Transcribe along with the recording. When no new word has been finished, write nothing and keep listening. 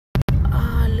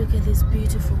Look at this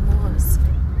beautiful mosque.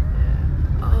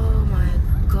 Oh my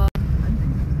God.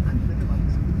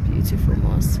 Beautiful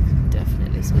mosque.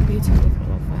 Definitely so beautiful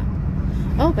from afar.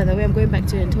 Oh, by the way, I'm going back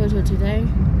to Entoto today.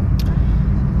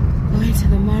 Going to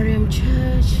the Mariam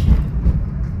Church.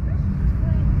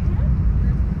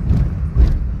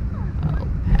 Oh,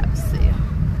 Pepsi.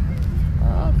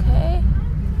 Okay.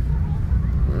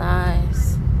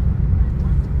 Nice.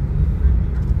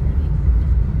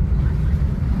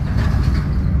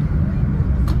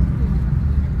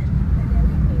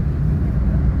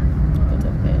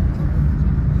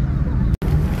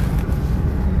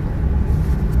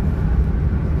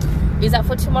 Is that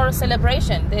for tomorrow's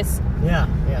celebration? This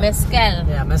Mescal.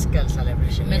 Yeah, Mescal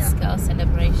celebration. Mescal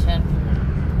celebration.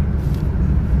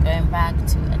 Going back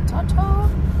to Entoto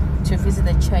to visit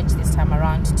the church this time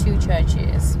around. 2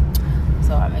 churches.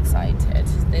 So I'm excited.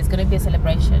 There's going to be a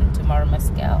celebration tomorrow,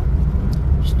 Mescal.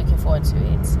 Just looking forward to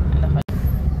it.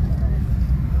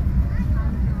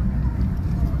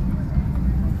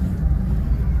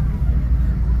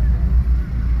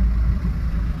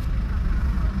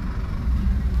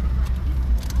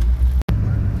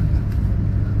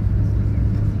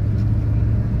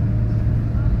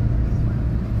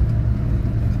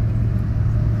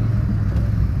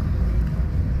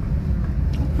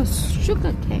 And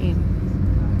sugar cane.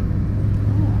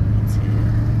 Oh, that's it.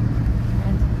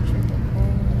 And sugar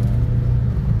cane.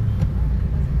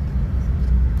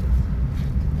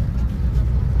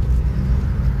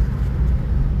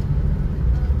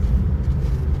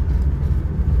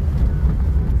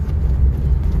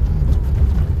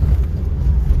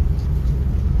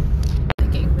 They're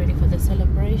getting ready for the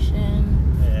celebration.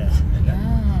 Yeah.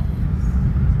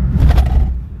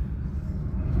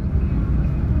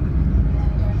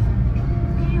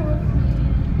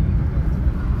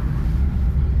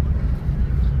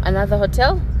 Another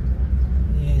hotel?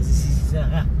 Yes, this is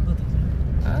okay.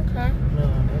 Okay.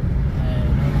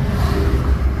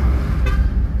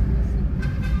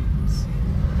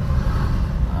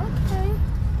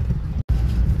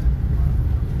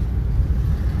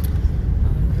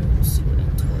 Rooms to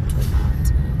Entoto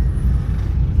Mountain.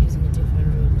 Using the different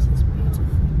rooms is beautiful.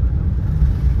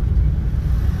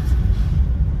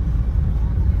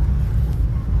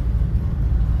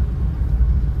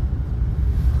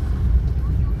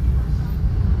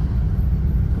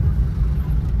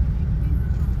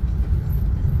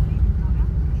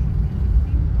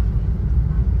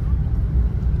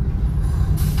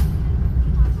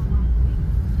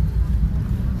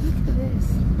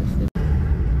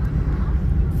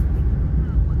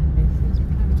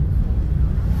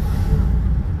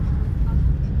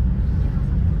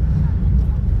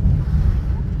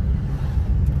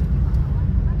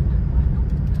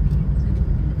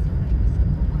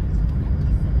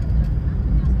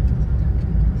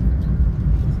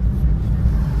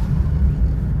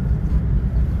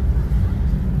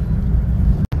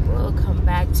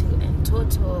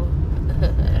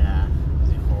 Yeah,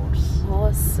 the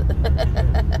horse.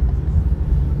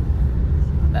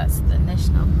 That's the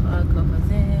national park over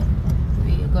there.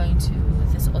 We are going to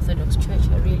this Orthodox church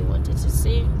I really wanted to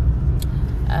see.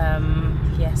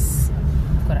 Yes,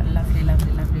 I've got a lovely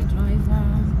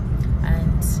driver,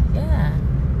 and yeah,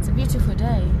 it's a beautiful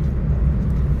day.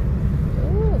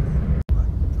 Ooh.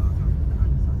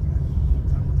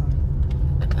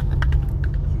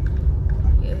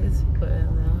 Yes, for the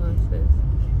horses.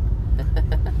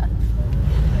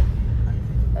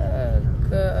 Oh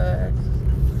God,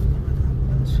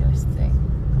 interesting.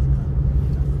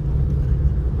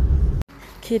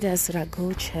 Kidas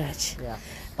Rago Church,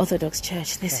 Orthodox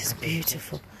Church. This is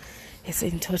beautiful. It's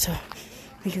in Entoto.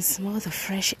 You can smell the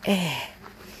fresh air.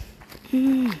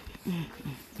 Wow.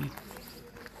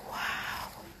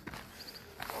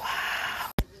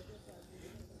 Wow.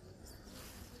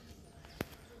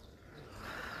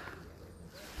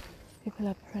 People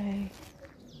are praying.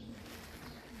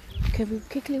 Can we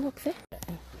quickly walk there?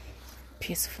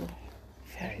 Peaceful.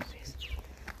 Very peaceful.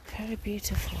 Very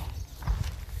beautiful.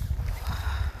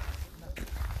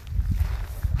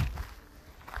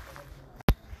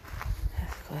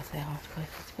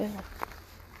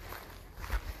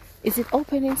 Is it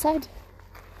open inside?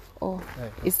 Or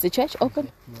is the church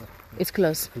open? No. It's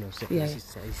closed. Yeah.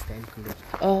 It's time closed.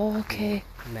 Oh, okay.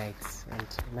 Nights and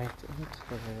night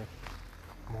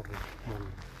morning.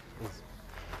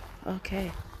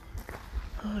 Okay.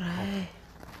 All right.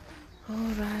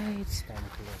 It's time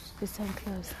closed. It's time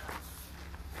closed.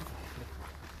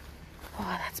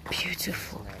 Oh, that's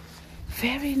beautiful.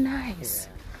 Very nice.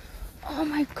 Yeah. Oh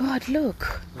my God,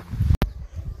 look.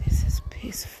 This is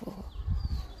peaceful.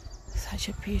 Such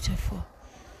a beautiful,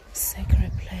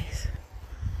 sacred place.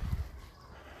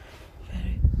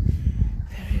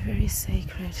 very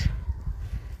sacred.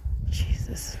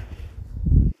 Jesus.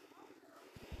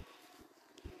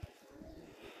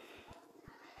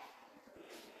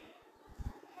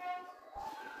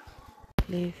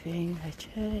 Leaving the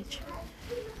church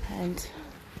and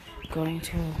going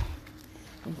to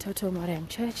Entoto Mariam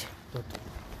Church.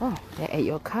 Oh, they're at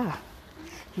your car.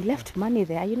 You left money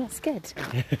there. Are you not scared?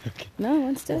 No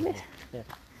one stole it? Yeah.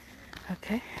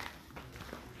 Okay.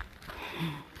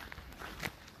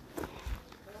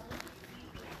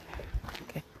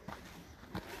 Okay.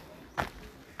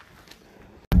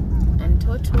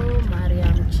 Entoto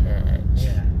Mariam Church.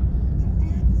 Yeah.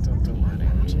 Entoto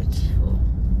Mariam Church. Beautiful.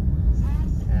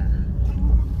 Yeah.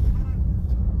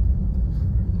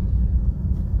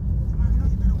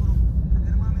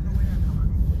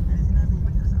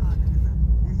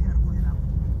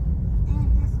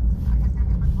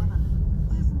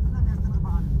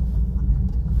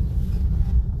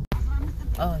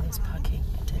 Oh, there's parking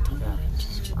at Entoto Mariam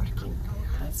Church. Parking.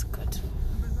 That's good.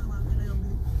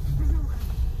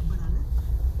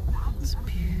 It's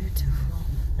beautiful.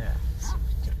 Yeah. It's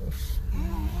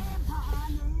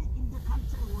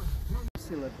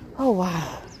beautiful. Oh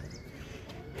wow.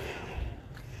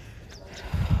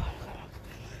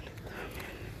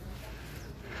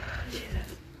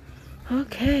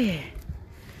 Okay.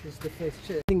 It's the first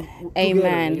church.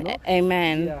 Amen. Together, you know?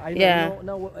 Amen. Yeah, I know. Yeah.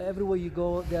 Now everywhere you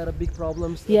go, there are big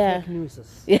problems. Yeah. Fake news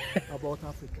Yeah. about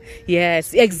Africa.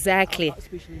 Yes, exactly.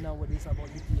 Especially nowadays about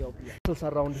Ethiopia. So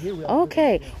around here, we are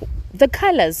Okay. good, The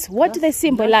colors, what do they That's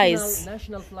symbolize?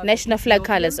 National flag. National of flag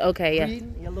Ethiopia. colors. Okay, yeah.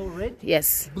 Green, yellow, red.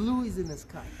 Yes. Blue is in the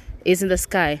sky. Is in the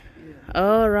sky.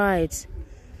 All right.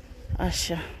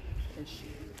 Asha. And she-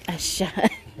 Asha.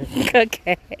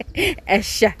 Okay.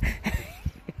 Asha.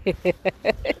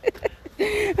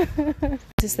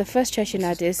 This is the first church in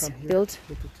Addis Come here. built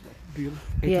Built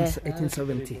Yeah.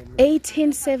 1870.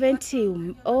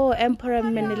 1870. Oh, Emperor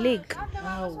Menelik.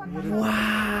 Wow,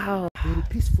 Wow. very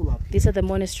peaceful up here. These are the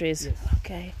monasteries. Yes.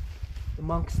 Okay. The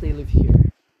monks, they live here.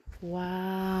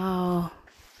 Wow.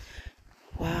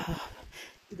 Wow.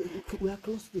 We are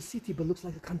close to the city, but looks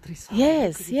like a countryside.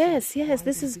 Yes, Look at yes, it's yes. quiet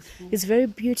This and is peaceful. it's very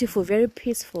beautiful, very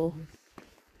peaceful.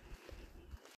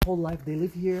 Whole life they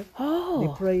live here. They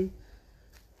Oh. pray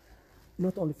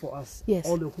not only for us, Yes.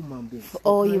 all the human beings. For They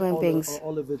all pray human beings.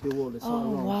 all over the world. So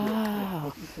Oh, around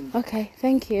wow. here. Okay,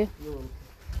 thank you. You're welcome.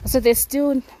 So there's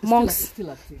still monks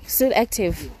Still active. still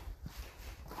active.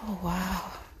 Oh, wow.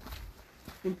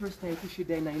 Empress Taitishi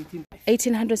Day 19.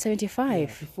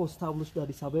 1875. Before established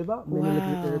Addis Ababa, Wow.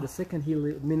 Menelik, the second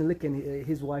Menelik and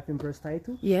his wife Empress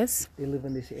Taitu, Yes. they live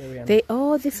in this area. They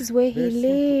this is where he Very simple,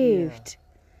 yeah. lived.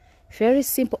 Very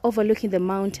simple, overlooking the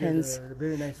mountains,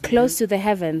 Very nice. close to the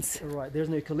heavens. Right, there's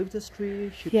no eucalyptus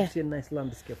tree. You Yeah. can see a nice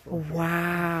landscape. From here.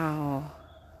 Wow.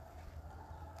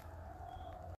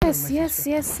 Yes, yes,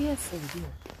 yes, yes. Over here.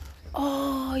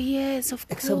 Oh, yes, of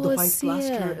Except the white course.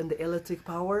 plaster Yeah. and the electric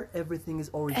power, everything is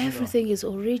original. Everything is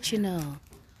original.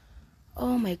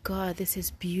 Oh my God, this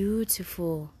is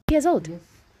beautiful. Years old. Yes.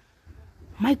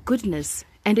 My goodness.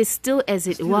 And it's still as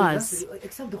it Still, was. that's-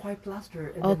 except the white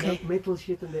plaster and Okay. the metal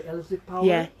sheet and the electric power.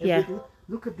 Yeah, yeah. everything.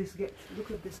 Look at this gate. Look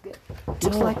at this gate. Looks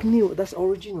Oh. like new. That's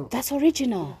original. That's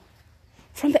original.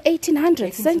 From the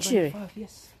 1800th century. 1875,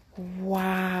 yes.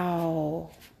 Wow.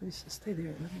 Please stay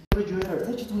there. Refrigerator.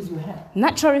 Touch it with your hand.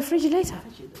 Natural refrigerator.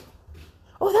 Touch it.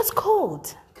 Oh, that's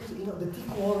cold. Because you know the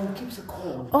thick water keeps it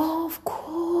cold. Of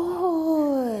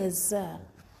course.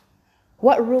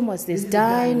 What room was this? This is the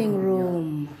Dining yeah.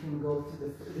 room. You can go to the.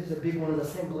 This is a big one, the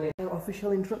assembly.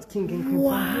 Official entrance, king and queen.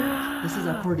 Wow. This is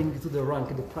according to the rank,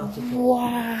 the protocol.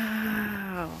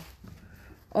 Wow.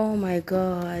 Oh my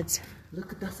God.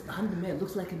 Look at that handmade.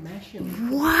 Looks like a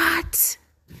mansion. What?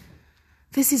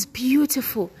 This is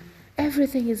beautiful.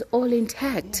 Everything is all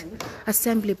intact.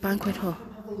 Assembly banquet hall.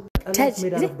 And Touch- that's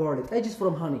made is out it? of barley. Edge is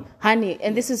from honey. Honey,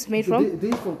 and this is made from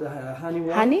This is from the honey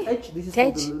wine. Honey? Edge, this is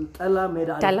Touch? from the tala made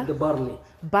out Tala? of the barley.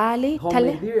 barley.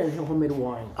 Homemade Tale. beer and homemade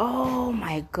wine. Oh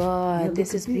my God, Yeah, this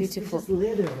look is at beautiful. This is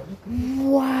leather.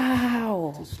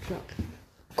 Wow. It's strap.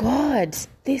 God,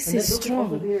 this And is then look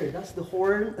over strong. there. That's the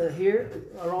horn here,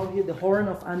 around here, the horn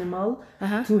of animal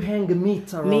Uh-huh. to hang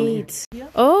meat around Meat. here.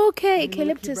 Okay, Menelik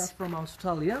eucalyptus. from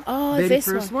Australia. Oh, Very this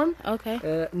first one.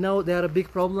 Okay. Now they are a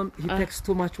big problem. He takes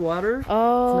too much water.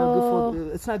 Oh.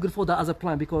 It's not good for the other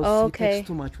plant because Okay. he takes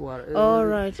too much water. All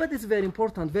right. But it's very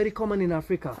important, very common in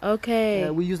Africa. Okay.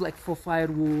 We use like for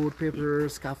firewood, paper,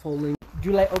 scaffolding.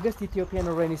 July, August, Ethiopian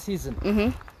rainy season.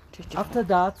 After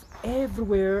that,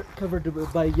 everywhere covered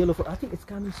by yellow flower. I think it's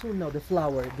coming soon now, the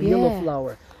flower, the yellow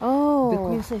flower. Oh. The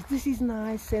queen says, this is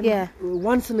nice. And Yeah.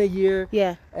 once in a year,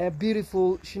 Yeah.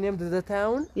 Beautiful. She named the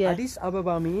town. Yeah. Addis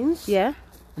Ababa means Yeah.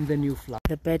 and the new flower.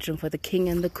 The bedroom for the king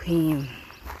and the queen.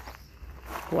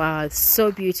 Wow, it's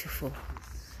so beautiful.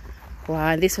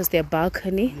 Wow, and this was their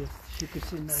balcony. Yes, she could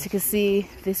see nice. So you can see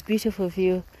this beautiful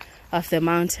view of the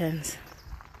mountains.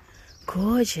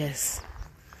 Gorgeous.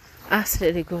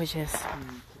 Absolutely gorgeous.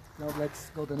 Now let's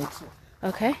go to the next one.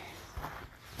 Okay.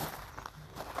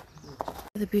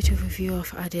 The beautiful view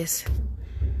of Addis.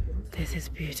 This is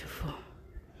beautiful.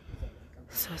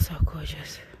 So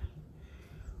gorgeous.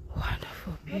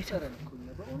 Wonderful, beautiful.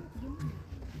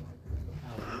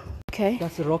 Okay.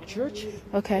 That's the rock church.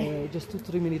 Okay. Just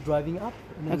 2-3 minutes driving up,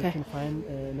 and then Okay. we can find.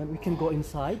 Then we can go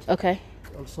inside. Okay.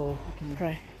 Also, we can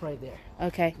pray there.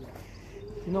 Okay.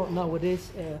 You know,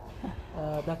 nowadays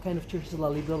that kind of church is La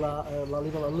Libela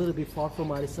a little bit far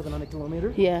from Addis, 700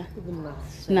 kilometers. Yeah. Even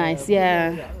that's, Nice,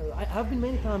 yeah. I've been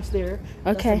many times there.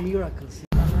 Okay. That's a miracle.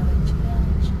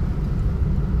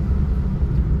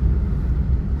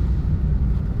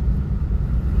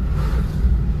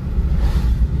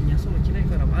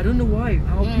 I don't know why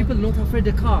our people not afraid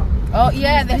of the car. Oh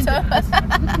yeah, that's all.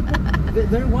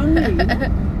 They're one way. You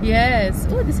know? Yes.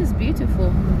 Oh, this is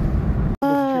beautiful.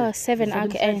 Oh, seven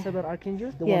Seven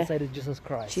archangels. The Yeah. one side is Jesus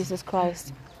Christ. Jesus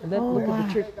Christ. And then look at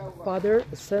the church, Father,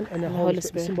 the Son, and the Holy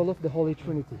Spirit, symbol of the Holy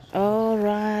Trinity. All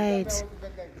right.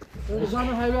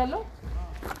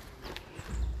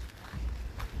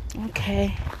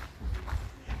 Okay.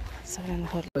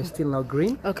 It's still now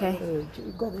green. Okay.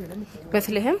 Go there, let me.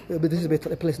 Bethlehem? But this is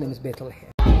the place name is Bethlehem.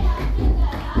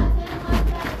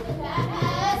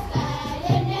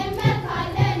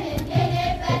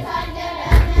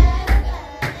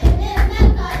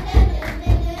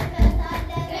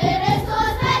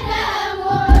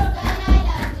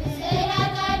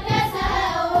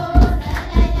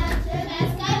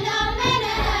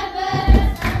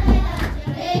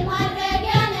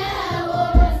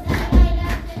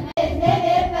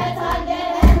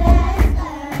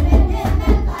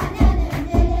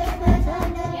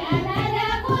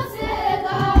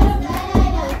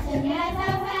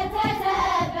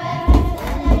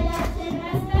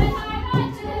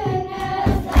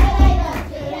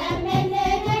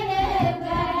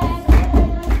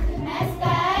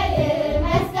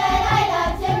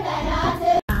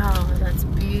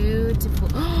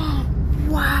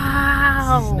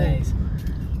 Nice.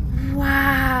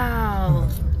 Wow.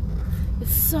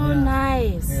 It's so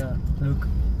nice. Yeah, look.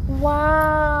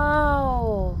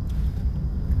 Wow.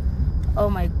 Oh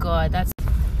my God, that's...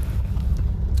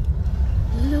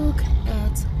 Look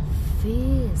at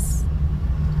this.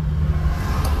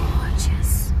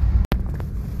 Gorgeous.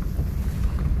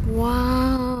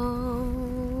 Wow.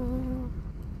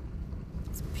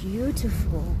 It's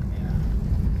beautiful.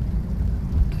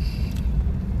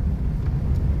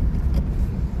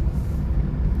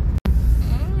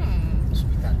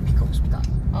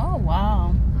 Oh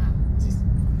wow.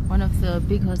 One of the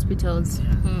big hospitals.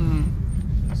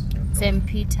 St.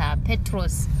 Peter,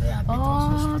 Petros. Yeah,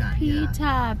 Oh,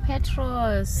 Peter,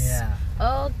 Petros. Yeah.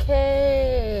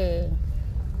 Okay.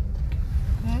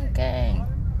 Okay.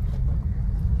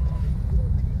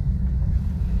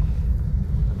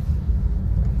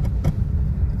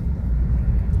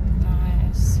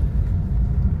 Nice.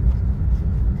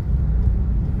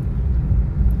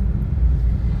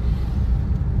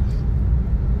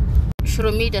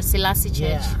 Shromida Selassie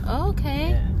Church. Yeah. Okay.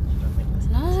 Yeah.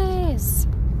 Nice.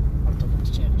 Orthodox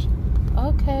Church.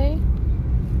 Okay.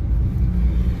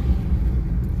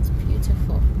 It's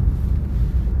beautiful.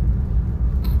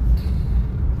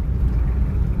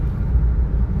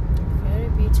 Very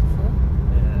beautiful.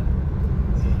 Yeah.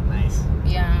 Nice.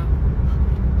 Yeah.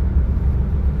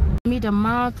 Meet a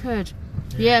market.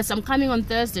 Yes, I'm coming on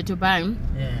Thursday to buy.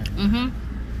 Yeah.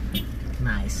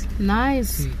 Nice.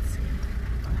 Nice. Sweet.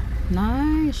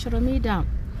 Nice. Shromida.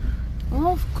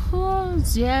 Of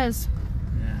course, yes.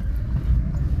 Yeah.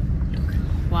 Look.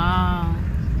 Wow.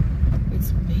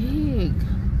 It's big.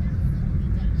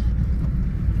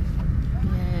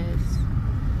 Yes.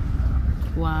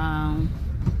 Wow.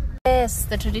 Yes,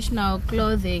 the traditional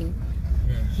clothing.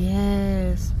 Yeah.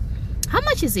 Yes. How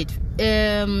much is it?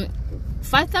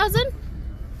 5,000?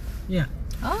 Yeah.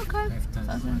 Okay.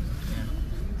 5,000. Yeah.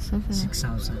 Something.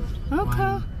 6,000.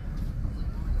 Okay.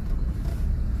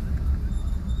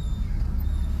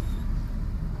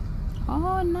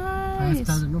 Oh, nice.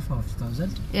 5,000 or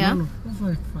 5,000? Yeah. No,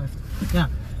 5. Yeah.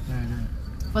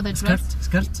 For the Skirt. dress?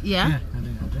 Skirt. Yeah.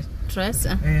 Dress.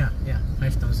 Dress? Yeah.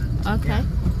 5,000. Okay. Yeah.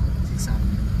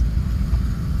 6,000.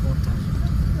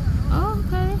 4,000. Oh,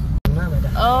 okay.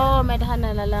 Oh, Medhan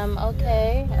Alalam.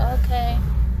 Okay, okay.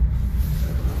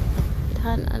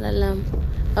 Medhan Alalam.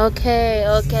 Okay,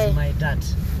 okay. This is my dad.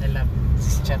 I love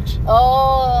this church.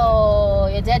 Oh,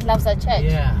 your dad loves that church?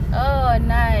 Yeah. Oh,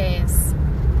 nice.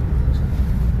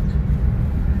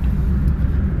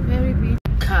 Very beautiful.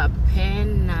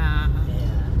 Kapena.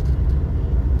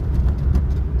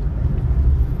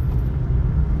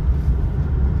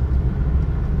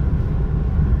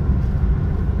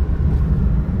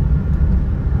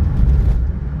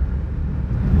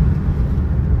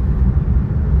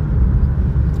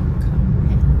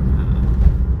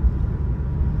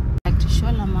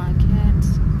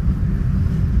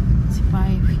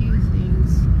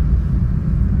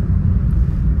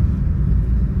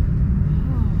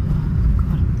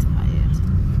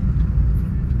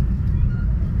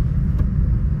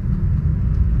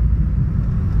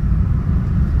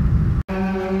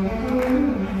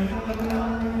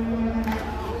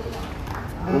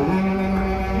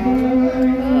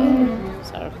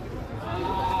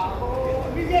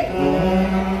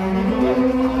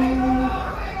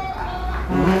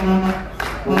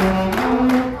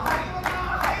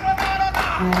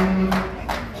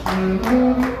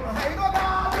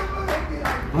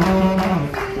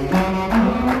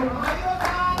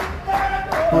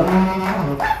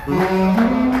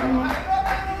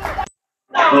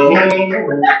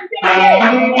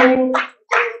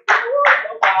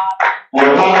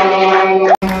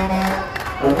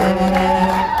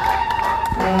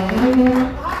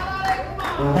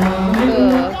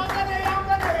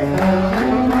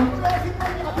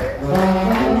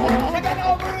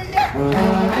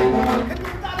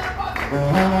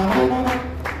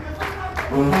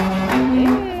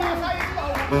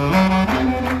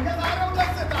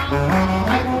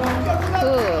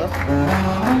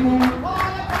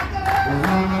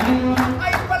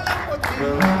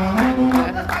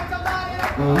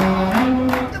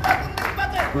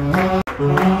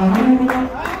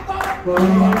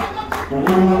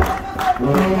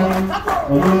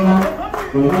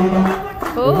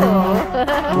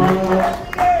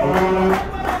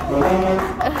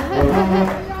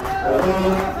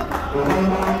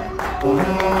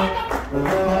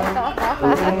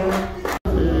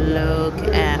 Look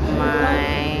at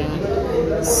my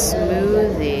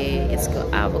smoothie. It's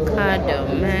got avocado,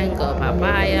 mango,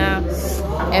 papaya,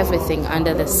 everything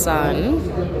under the sun.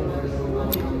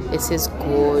 This is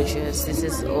gorgeous. This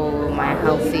is all my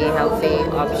healthy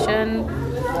option,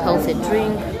 healthy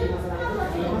drink.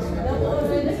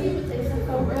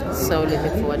 So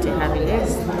looking forward to having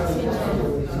this.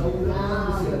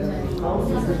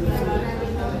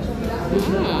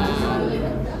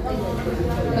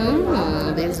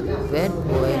 This red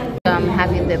boy. I'm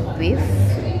having the beef.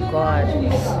 God,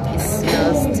 it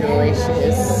smells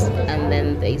delicious. And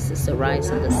then there's this rice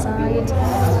on the side.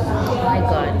 Oh my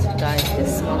God, guys,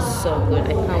 this smells so good.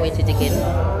 I can't wait to dig in.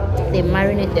 They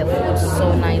marinate their food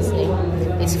so nicely.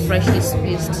 It's freshly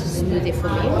squeezed smoothie for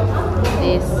me.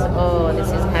 This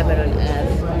is heaven on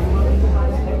earth.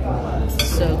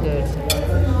 So good.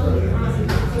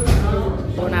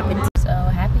 Bon appetit. So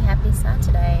happy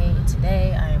Saturday.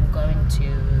 Today I am going to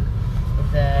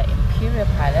the Imperial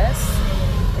Palace.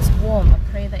 It's warm. I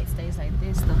pray that it stays like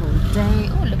this the whole day.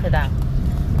 Oh, look at that.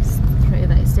 Pray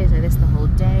that it stays like this the whole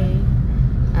day.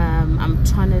 I'm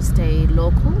trying to stay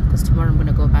local because tomorrow I'm going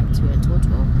to go back to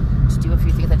Entoto to do a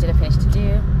few things I didn't finish to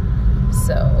do.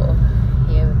 So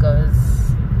here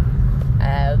goes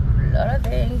a lot of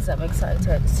things I'm excited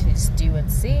to do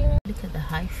and see. Look at the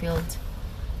Highfield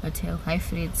Hotel,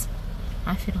 Highfield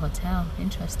Hotel.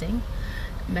 Interesting.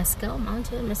 Mescal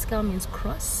Mountain. Mescal means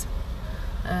cross.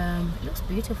 It looks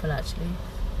beautiful actually.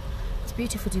 It's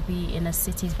beautiful to be in a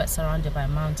city but surrounded by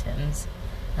mountains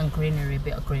and greenery, a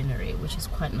bit of greenery, which is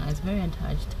quite nice. Very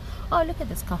untouched. Oh, look at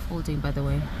the scaffolding, by the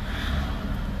way.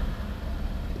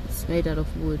 It's made out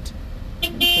of wood.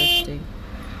 Interesting.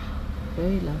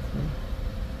 Very lovely.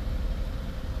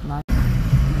 Why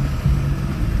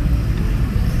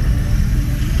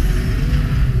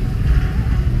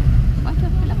do I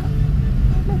feel like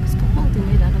look, scaffolding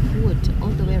made out of wood all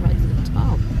the way right to the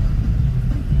top.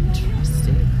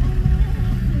 Interesting.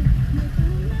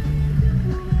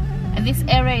 And this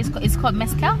area is called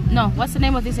Mescal? No, what's the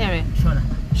name of this area? Shola.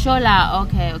 Shola,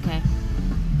 okay.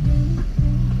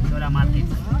 Shola Market.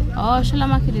 Oh, Shola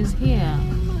Market is here.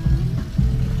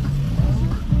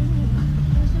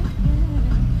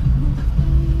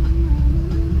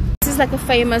 This is like a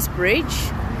famous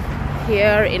bridge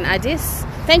here in Addis.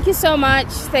 Thank you so much.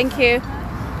 Thank you.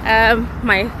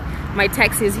 My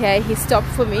taxi is here. He stopped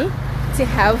for me to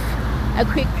have a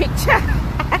quick picture.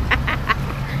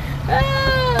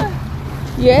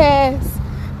 Yes.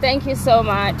 Thank you so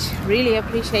much. Really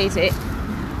appreciate it.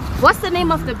 What's the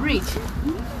name of the bridge?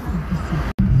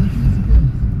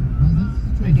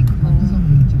 Pretty cool.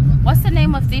 What's the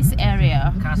name of this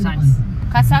area? Kasans.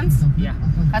 Kasans? Yeah.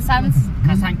 Kasans?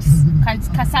 Kasans.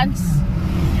 Kasans?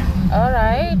 Yeah.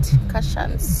 Alright.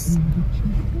 Kasans.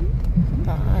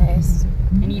 Nice.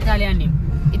 An Italian name.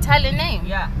 Italian name?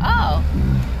 Yeah. Oh.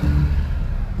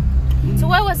 So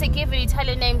why was it given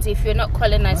Italian names if you're not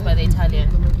colonized by the Italian?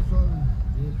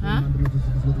 Huh?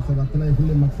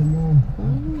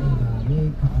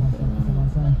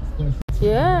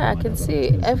 Yeah, I can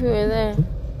see everywhere there.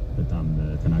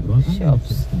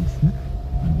 Shops.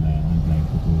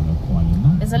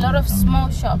 There's a lot of small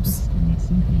shops.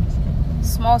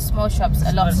 Small shops.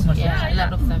 A lot. Yeah, a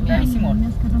lot of them. Yeah.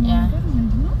 Yeah.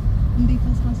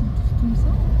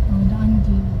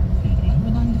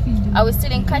 Are we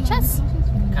still in Kanchas?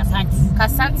 Kasans.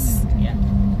 Kasans? Yeah.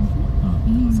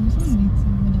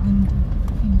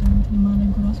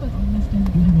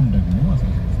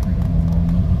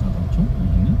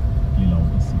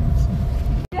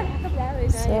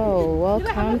 So,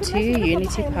 welcome to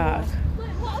Unity Park.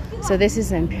 So this is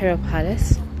the Imperial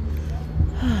Palace.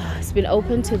 It's been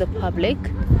open to the public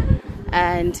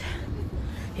and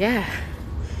yeah,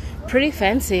 pretty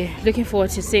fancy. Looking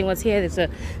forward to seeing what's here. There's a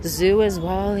zoo as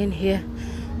well in here.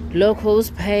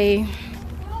 Locals pay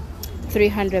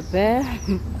 300 bear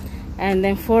and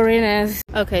then foreigners,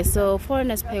 okay, so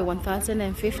foreigners pay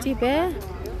 1,050 bear,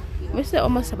 which is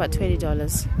almost about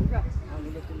 $20,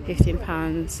 15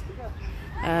 pounds.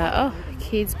 Oh,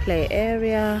 kids play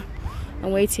area.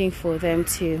 I'm waiting for them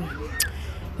to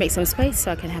make some space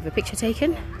so I can have a picture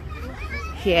taken.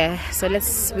 Yeah, so we'll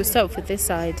start with this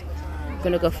side. I'm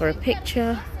gonna go for a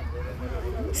picture,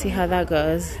 see how that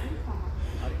goes.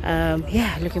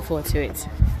 Yeah, looking forward to it.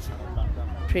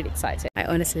 Pretty excited. I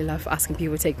honestly love asking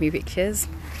people to take me pictures.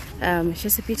 It's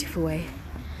just a beautiful way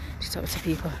to talk to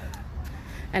people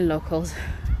and locals.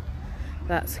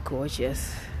 That's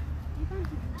gorgeous.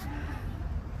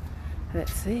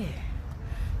 Let's see.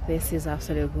 This is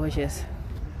absolutely gorgeous.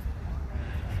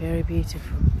 Very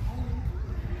beautiful.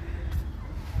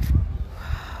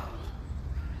 Wow.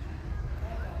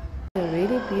 A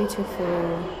really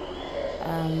beautiful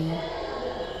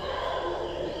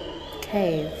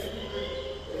cave.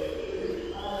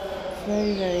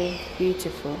 Very, very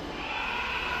beautiful.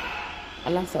 I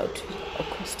love the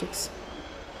acoustics.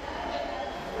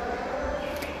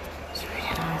 It's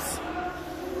really nice.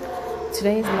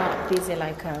 Today is not busy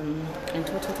like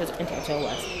Entoto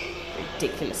was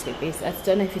ridiculously busy. I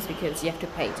don't know if it's because you have to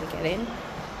pay to get in,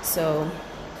 so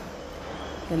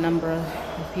the number of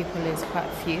people is quite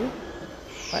few.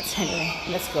 But anyway,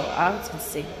 let's go out and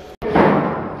see.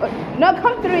 No,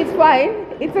 come through. It's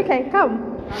fine. It's okay. Come.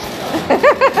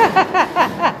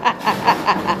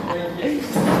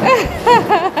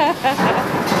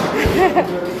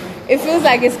 It feels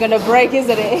like it's gonna break,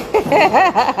 isn't it?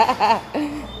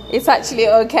 It's actually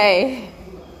okay.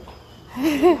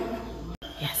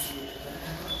 Yes.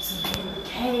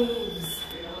 Caves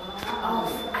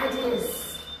of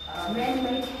Addis.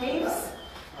 Man-made caves.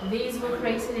 These were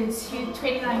created in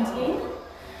 2019.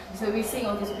 So we're seeing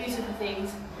all these beautiful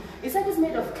things. It's like it's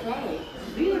made of clay.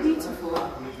 Really beautiful.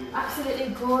 Absolutely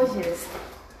gorgeous.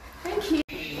 Thank you.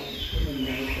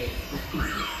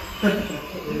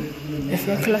 If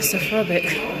you're claustrophobic,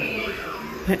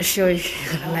 I'm not sure if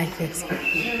you're gonna like this.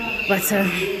 But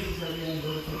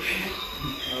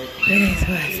it is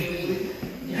worth it.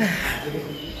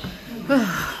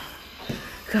 Oh,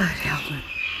 God help me.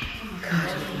 God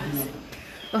help me.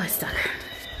 Oh, it's stuck.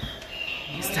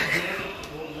 It's stuck.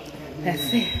 Let's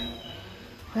see.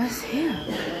 What's here?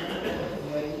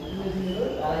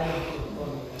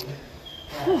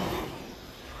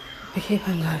 We keep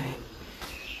on going.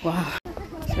 Wow.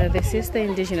 So this is the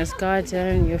indigenous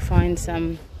garden. You'll find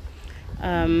some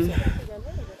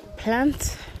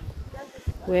plants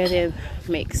where they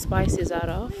make spices out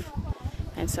of,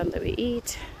 and some that we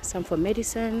eat, some for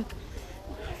medicine,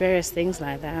 various things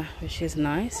like that, which is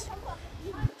nice.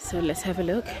 So let's have a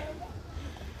look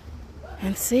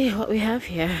and see what we have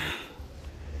here.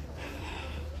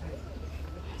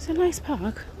 It's a nice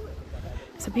park.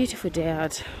 It's a beautiful day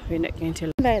out. We're not going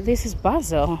to. This is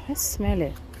basil. Let's smell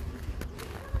it.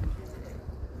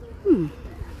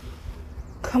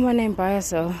 Common name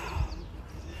basil.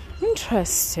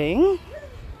 Interesting.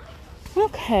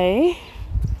 Okay.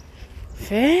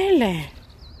 Fairly.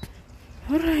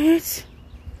 Alright.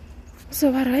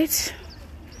 So alright.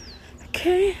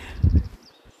 Okay.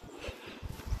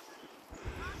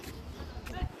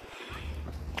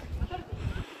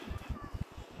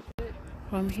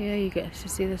 From here you get to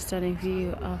see the stunning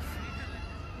view of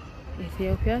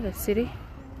Ethiopia, the city.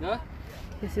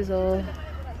 This is all...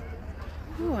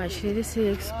 Oh, actually this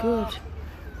looks good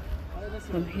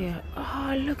from here.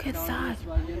 Oh, look at that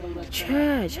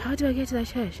church. How do I get to that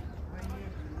church?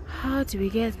 How do we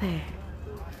get there?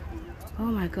 Oh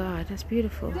my god, that's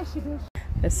beautiful.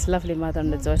 This lovely mother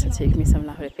and the daughter take me some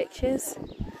lovely pictures.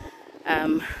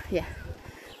 Yeah,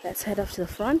 let's head off to the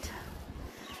front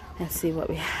and see what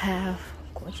we have.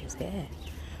 Gorgeous hair,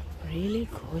 really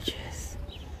gorgeous,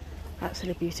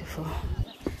 absolutely beautiful.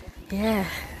 Yeah,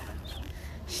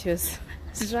 she was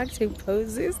distracting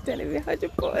poses, telling me how to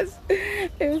pose.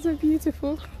 It was so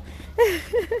beautiful.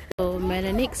 So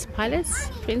Melanix's Palace,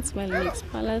 Prince Melanix's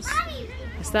Palace.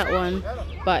 It's that one,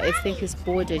 but I think it's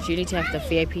boarded. You need to have the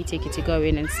VIP ticket to go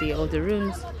in and see all the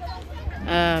rooms.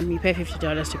 You pay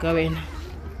 $50 to go in,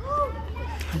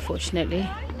 unfortunately.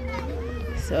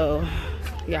 So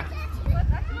yeah,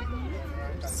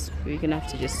 we're gonna have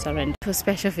to just surrender. For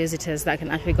special visitors that can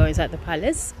actually go inside the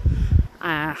palace,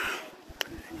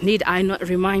 need I not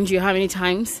remind you how many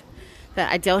times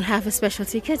that I don't have a special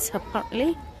ticket?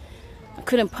 Apparently I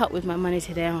couldn't part with my money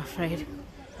today, I'm afraid,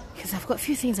 because I've got a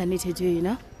few things I need to do, you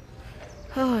know.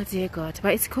 Oh dear God,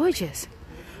 but it's gorgeous.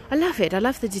 I love it. I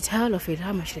love the detail of it.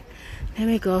 How much? Let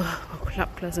me go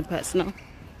up close and personal.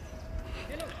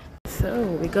 So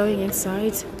we're going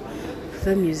inside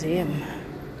the museum.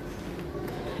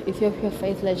 Ethiopia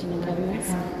Faith, Legend and Governments.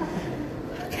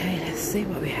 Okay, let's see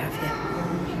what we have here.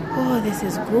 Oh, this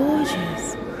is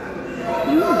gorgeous.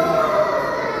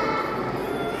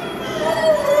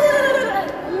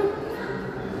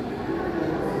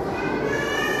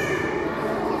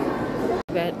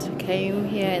 That came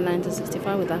here in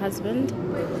 1965 with her husband.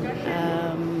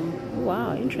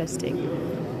 Wow, interesting.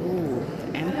 Ooh,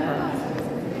 the emperor.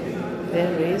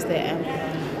 There is the emperor.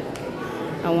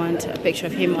 I want a picture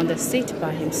of him on the seat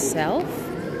by himself.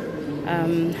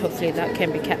 Hopefully that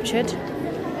can be captured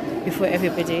before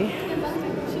everybody.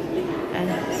 And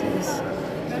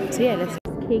so yeah, let's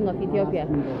King of Ethiopia.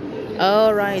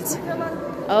 All right.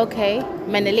 Okay,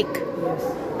 Menelik.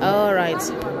 All right.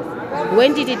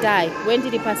 When did he die? When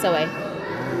did he pass away?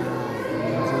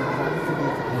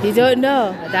 You don't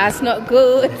know? That's not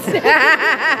good.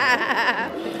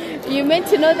 You meant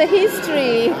to know the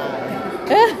history.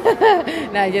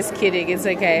 No, just kidding. It's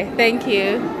okay. Thank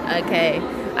you. Okay.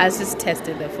 I was just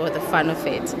testing them for the fun of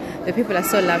it. The people are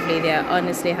so lovely. They are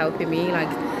honestly helping me. Like,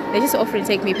 they just offering to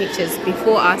take me pictures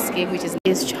before asking, which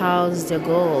is Charles de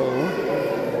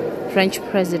Gaulle, French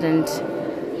president.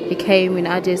 He came in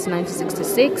Addis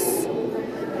 1966,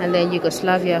 and then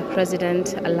Yugoslavia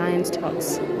president, alliance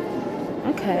talks.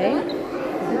 Okay,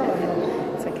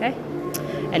 it's okay.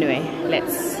 Anyway,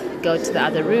 let's go to the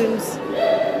other rooms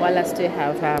while I still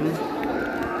have 10 minutes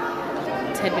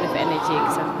of energy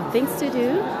because I've got things to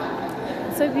do.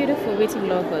 It's so beautiful meeting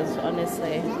locals,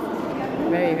 honestly.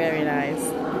 Very, very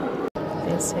nice.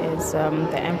 This is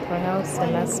the Emperor House,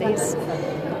 Selassie's,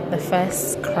 the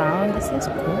first crown. This is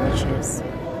gorgeous.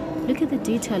 Look at the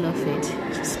detail of it.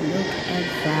 Just look at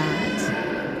that.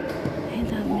 Ain't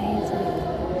that amazing?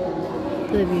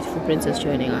 Look at the beautiful princess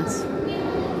joining us.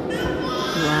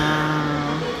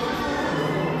 Wow.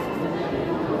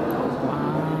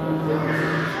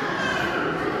 Wow.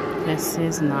 This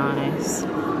is nice.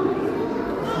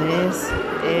 This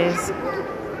is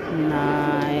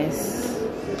nice.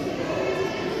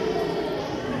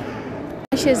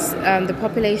 The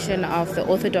population of the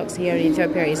Orthodox here in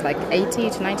Ethiopia is like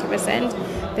 80 to 90%.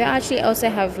 They actually also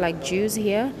have like Jews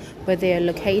here, but they are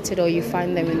located, or you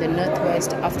find them in the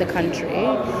northwest of the country.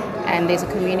 And there's a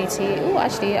community. Oh,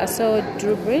 actually, I saw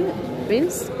Drew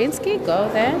Binsky go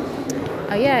there.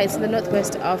 Yeah, it's in the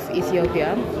northwest of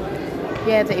Ethiopia.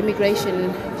 Yeah, the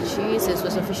immigration, Jesus,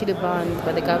 was officially banned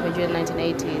by the government during the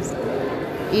 1980s.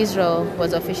 Israel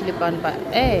was officially banned by,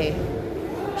 hey,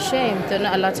 shame, they're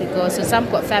not allowed to go. So some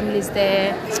got families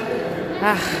there.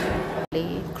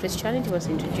 Christianity was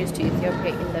introduced to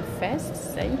Ethiopia in the 1st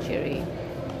century.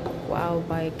 Wow,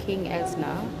 by King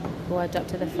Ezna, who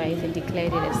adopted the faith and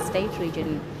declared it a state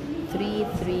region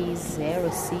 330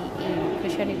 CE.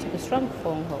 Christianity took a strong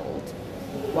foothold.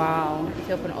 Wow,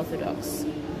 Ethiopian Orthodox.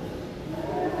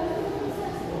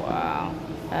 Wow.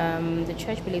 The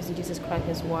church believes in Jesus Christ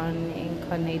as one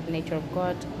incarnate nature of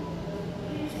God,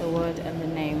 the word and the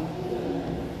name.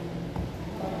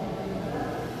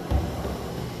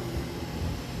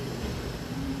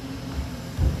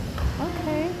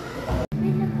 Okay.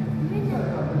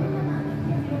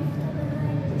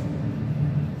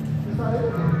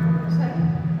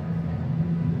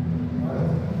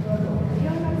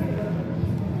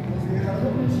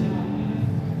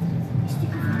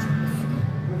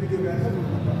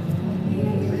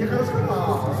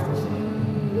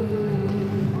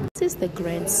 This is the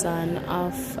grandson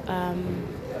of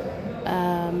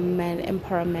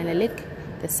Emperor Menelik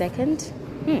II.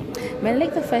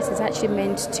 Menelik I is actually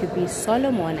meant to be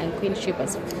Solomon and Queen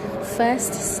Sheba's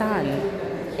first son.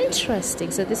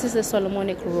 Interesting. So this is the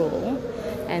Solomonic rule,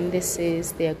 and this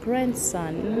is their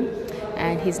grandson,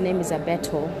 and his name is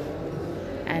Abeto.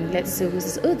 And let's see who's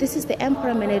this. Oh, this is the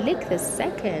Emperor Menelik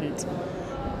II.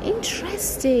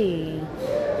 Interesting.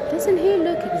 Doesn't he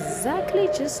look exactly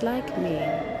just like me?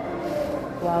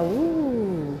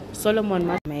 Wow.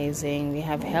 Solomon, amazing. We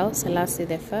have Haile Selassie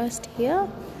I here,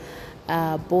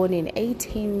 born in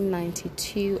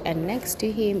 1892, and next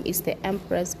to him is the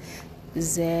Empress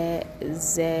Zweditu.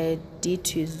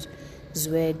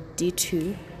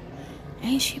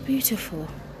 Ain't she beautiful?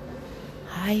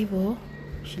 Haibo.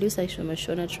 She looks like she's from a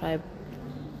Shona tribe.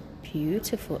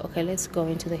 Beautiful. Okay, let's go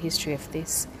into the history of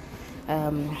this.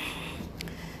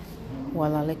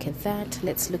 While I look at that,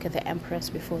 let's look at the empress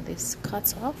before this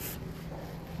cuts off.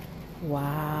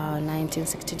 Wow,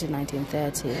 1960 to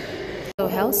 1930. So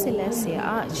Haile Selassie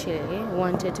actually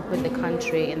wanted to put the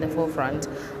country in the forefront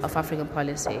of African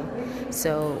policy.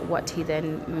 So what he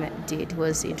then did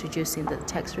was introducing the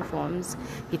tax reforms.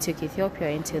 He took Ethiopia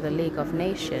into the League of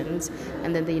Nations,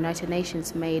 and then the United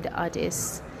Nations made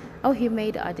Addis. He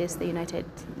made Addis the United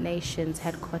Nations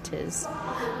headquarters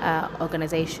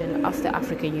organization of the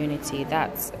African Unity.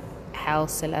 That's Haile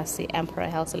Selassie, Emperor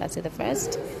Haile Selassie I.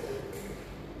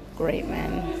 Great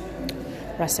man.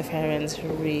 Rastafarians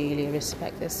really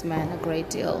respect this man a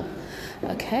great deal.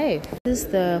 Okay, this is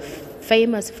the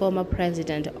famous former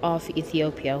president of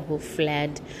Ethiopia who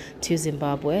fled to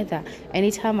Zimbabwe. That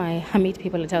anytime I meet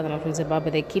people and tell them I'm from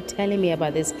Zimbabwe, they keep telling me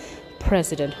about this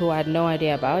president who I had no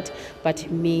idea about. But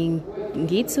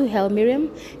Mingitsu Haile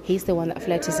Miriam, he's the one that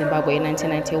fled to Zimbabwe in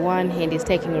 1991, and he's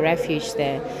taking refuge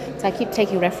there. So I keep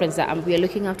taking reference that we are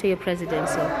looking after your president,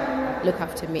 so look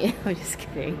after me. I'm just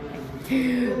kidding.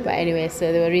 But anyway,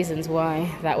 so there were reasons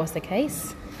why that was the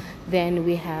case. Then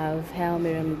we have Haile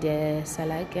Miriam de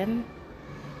Salagan.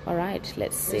 All right,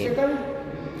 let's see.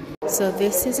 So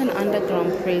this is an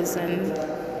underground prison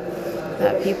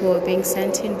that people were being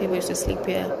sent in. People used to sleep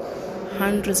here.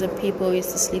 Hundreds of people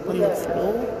used to sleep on the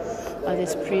floor of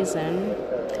this prison.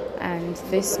 And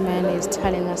this man is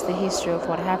telling us the history of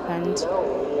what happened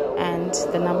and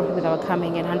the number of people that were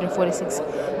coming in, 146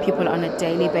 people on a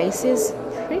daily basis.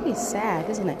 Pretty sad,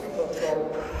 isn't it?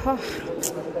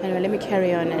 Anyway, let me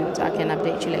carry on and I can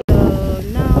update you later. So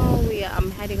now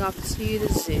I'm heading off to the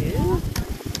zoo.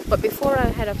 But before I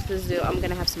head off to the zoo, I'm going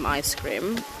to have some ice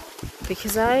cream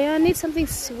because I need something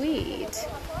sweet.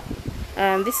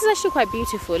 This is actually quite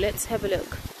beautiful. Let's have a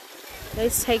look.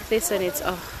 Let's take this, and it's...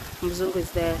 Oh, Mzungu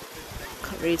is there.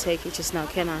 Can't really take it just now,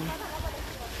 can I?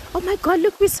 Oh my god,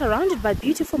 look, we're surrounded by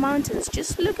beautiful mountains.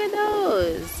 Just look at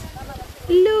those.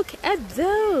 Look at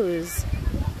those.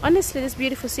 Honestly, this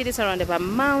beautiful city is surrounded by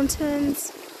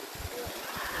mountains.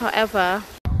 However,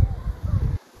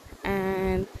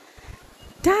 and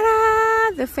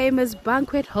ta-da! The famous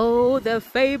banquet hall. The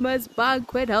famous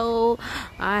banquet hall.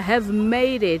 I have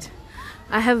made it.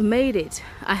 I have made it.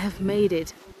 I have made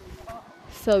it.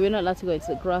 So we're not allowed to go into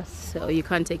the grass, so you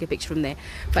can't take a picture from there.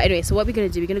 But anyway, so what we're going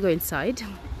to do, we're going to go inside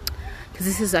because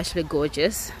this is actually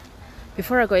gorgeous.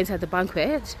 Before I go inside the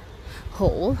banquet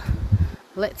hall,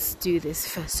 let's do this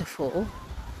first of all.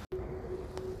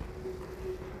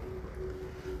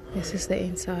 This is the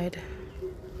inside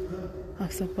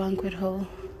of the banquet hall,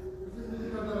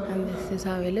 and this is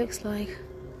how it looks like.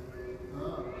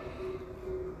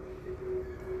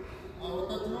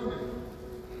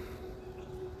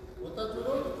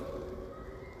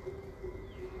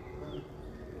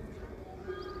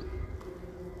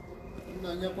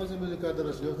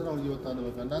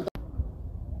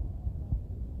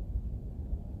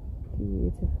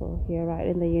 Beautiful here, right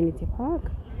in the Unity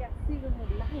Park.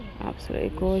 Absolutely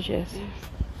gorgeous.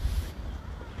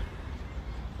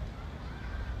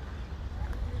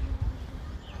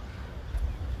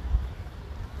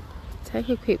 Take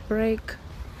a quick break,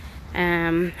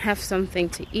 have something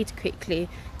to eat quickly,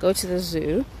 go to the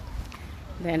zoo,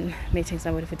 then meeting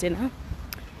somebody for dinner.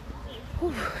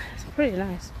 Ooh, it's pretty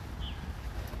nice.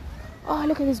 Oh,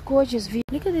 look at this gorgeous view.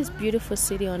 Look at this beautiful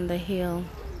city on the hill.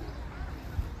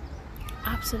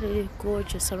 Absolutely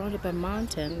gorgeous, surrounded by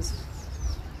mountains.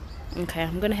 Okay,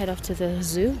 I'm gonna head off to the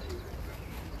zoo.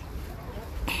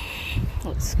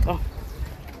 Let's go.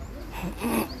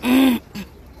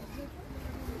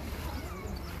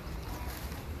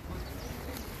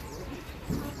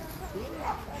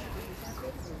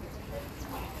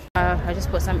 I just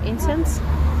bought some incense.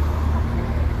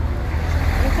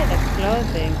 Look at the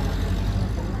clothing.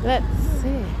 Let's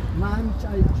see.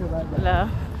 Hello.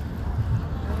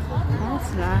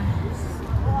 That's nice.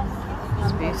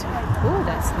 It's beautiful. Oh,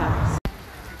 that's nice.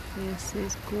 This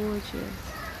is gorgeous.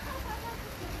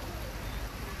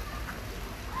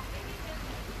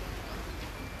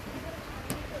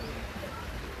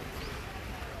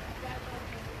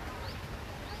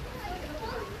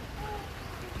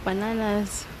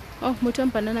 Bananas. Oh,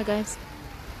 mutum banana, guys.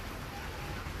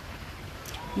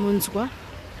 Munzwa.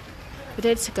 But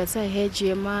tikatsa hedge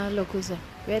yema lokuza.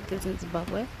 Where this in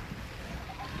Zimbabwe?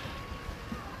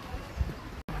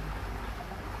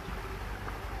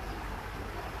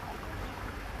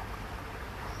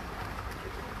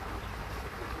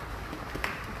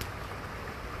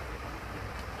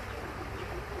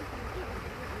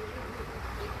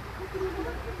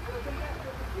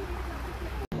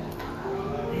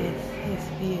 It's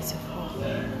beautiful.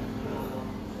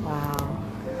 Wow.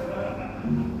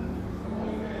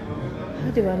 How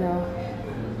do I know?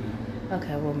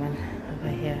 Okay, woman, over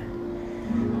here.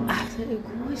 Absolutely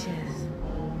gorgeous.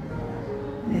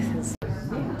 This is.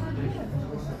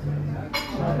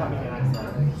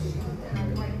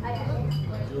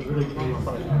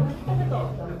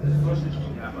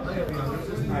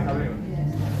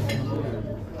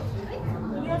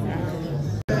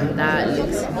 That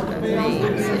looks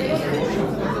amazing.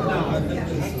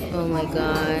 Oh my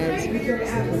god.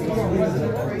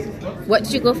 What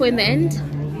did you go for in the end?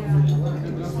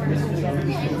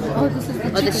 Oh, this is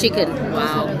the chicken.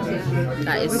 Wow.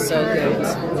 That is so good.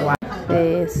 Wow.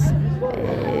 This is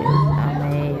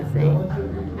amazing.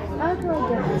 How do I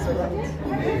get this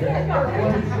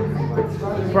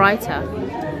right? Brighter.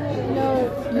 No,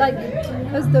 like,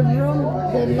 because the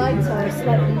lights are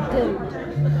slightly dimmed.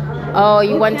 Oh,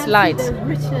 you want light? The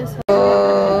richness.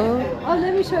 Oh. Oh,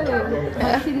 let me show you.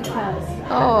 My kitty cat.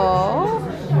 Oh.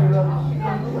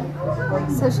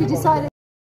 So she decided.